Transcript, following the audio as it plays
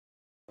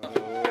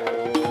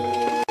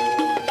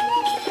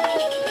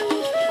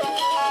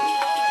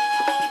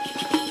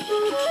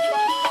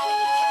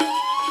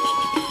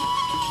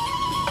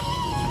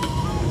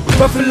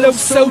Buffalo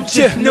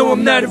soldier, no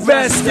I'm not a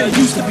rasta.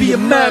 Used to be a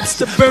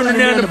mobster, burning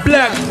down the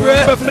block,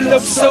 bruh. Buffalo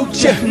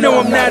soldier, no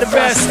I'm not a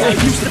rasta.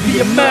 Used to be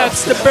a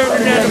mobster,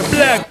 burning down the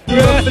block,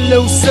 bruh.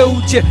 Buffalo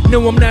soldier,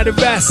 no I'm not a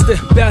rasta.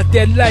 About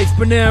that life,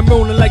 but now I'm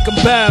rolling like I'm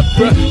Bob,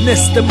 bruh.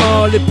 Nest them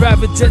all in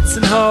private jets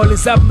and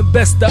Harleys. I'm the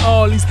best of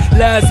all these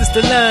lies, it's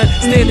the line.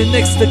 Standing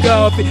next to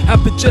Garvey,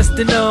 I've been dressed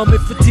in army,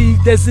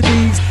 fatigued as it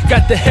is.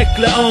 Got the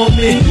heckler on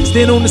me.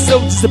 Stand on the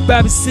soldiers of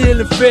Bobby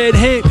Seale and Fred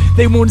Hank.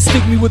 They wanna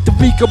stick me with the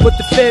Rico, but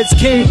the feds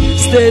can't.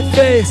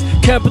 Steadfast,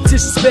 competition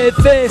sped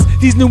fast.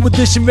 These new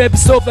edition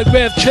rappers soft like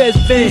Rap Trash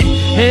Van.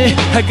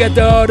 I got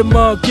the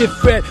Audemars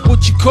gift wrap.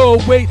 What you call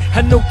weight?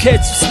 I know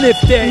cats who sniff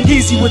that.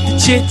 Easy with the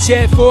chit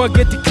chat before I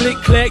get the click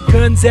clack.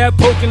 Guns out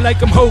poking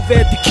like I'm Hove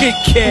at the Kit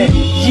Kat.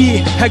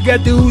 Yeah, I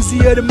got the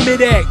Uzi of the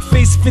mid-act.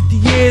 Face 50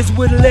 years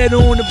with a letter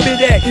on the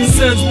bid-act.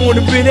 Sons want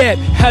to rid at.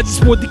 I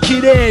just want the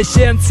kid ass.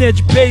 Yeah, I'm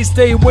Sandra Pay,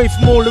 stay away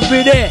from all the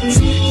rid acts.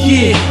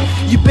 Yeah,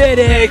 you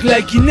better act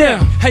like you know.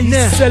 I used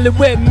to sell it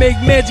wet, make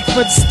magic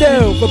for the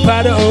stove. A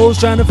pot of O's,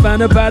 trying to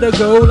find a pot of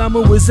gold. I'm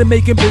a wizard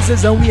making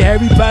business, only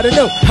Harry Potter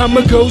know.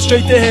 I'ma go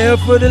straight to hell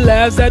for the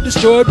lives I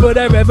destroyed, but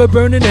I'd rather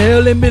burn in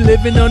hell and be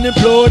living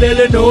unemployed.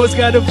 Illinois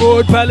got a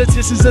void,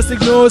 politicians just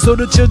ignore. So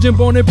the children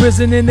born in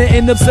prison and they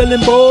end up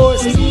selling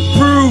boys.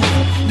 Prove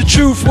the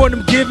truth, what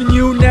I'm giving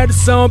you. Now the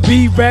song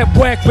be rap,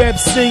 whack rap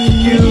singing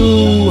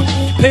you.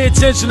 Pay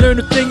attention, learn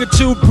a thing or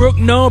two. Brook,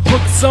 no,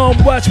 book a song,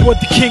 watch what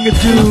the king will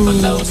do.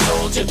 Buffalo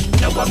soldier,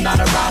 no I'm not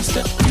a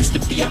roster. Used to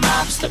be a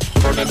mobster,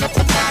 burning up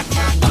the block.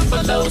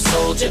 Buffalo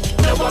soldier,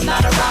 no I'm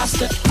not a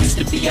roster. Used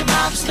to be a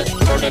mobster,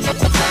 burning up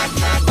the block.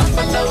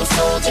 Buffalo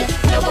soldier,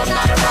 no I'm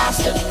not a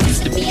roster.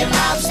 Used to be a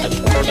mobster,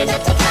 burning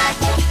up the block.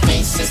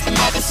 This is the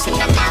medicine,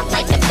 I'm out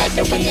like a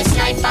beggar. In this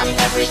life, I'm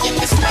burying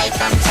this life,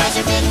 I'm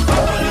treasuring.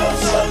 Buffalo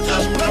soldier,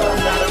 no I'm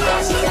not a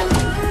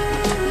roster.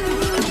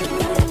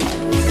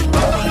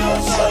 Buffalo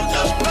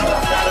soldier, no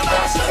I'm not a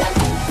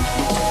roster.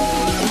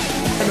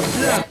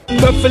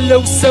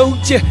 Buffalo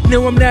soldier,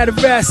 no I'm not a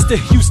rasta.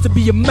 Used to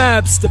be a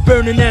mobster,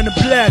 burning down the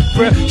block,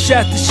 bruh.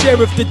 Shot the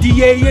sheriff, the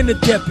DA, and the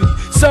deputy.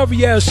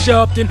 Sorry Al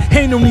Sharpton,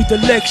 ain't no need to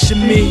lecture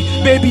me.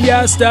 Baby,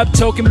 I'll stop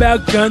talking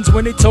about guns.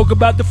 When they talk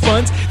about the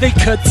funds, they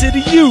cut to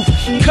the youth.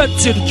 Cut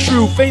to the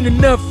truth, ain't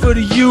enough for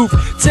the youth.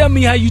 Tell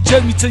me how you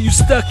judge me till you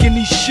stuck in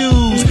these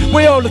shoes.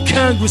 Where all the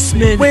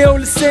congressmen, where all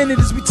the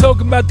senators? We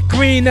talking about the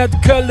green, not the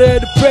color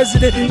of the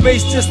president.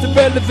 Race just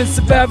irrelevant,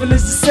 survival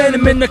is the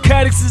sentiment.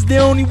 Narcotics is the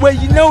only way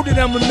you know that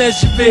I'ma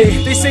measure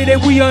it. They say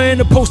that we are in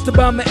the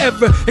post-Obama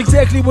era.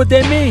 Exactly what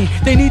they mean,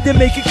 they need to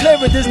make it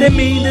clearer. Does that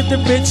mean that the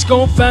rich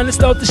gon' finally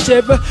start to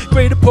share a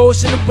greater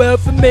portion of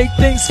wealth and make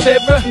things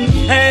fairer?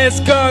 I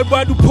ask God,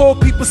 why do poor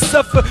people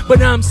suffer?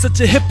 But I'm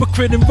such a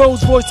hypocrite in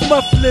Rolls Royce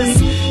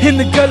mufflers. In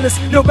the gullers,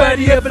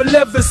 nobody ever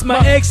loved us. My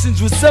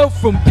actions result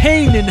from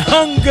pain and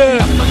hunger.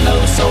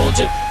 Buffalo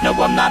soldier, no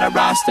I'm not a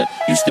roster.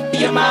 Used to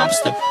be a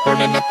mobster,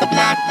 burning up the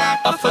block.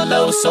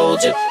 Buffalo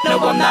soldier, no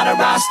I'm not a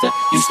roster.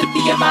 Used to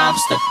be a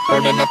mobster,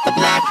 burning up the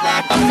block.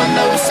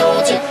 Buffalo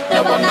soldier,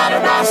 no I'm not a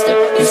roster.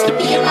 Used to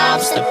be a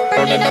mobster,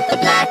 burning up the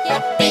block.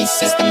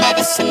 Bass is the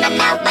medicine, I'm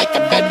out like a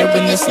beggar.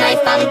 In this life,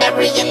 I'm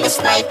burying this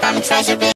life, I'm treasuring.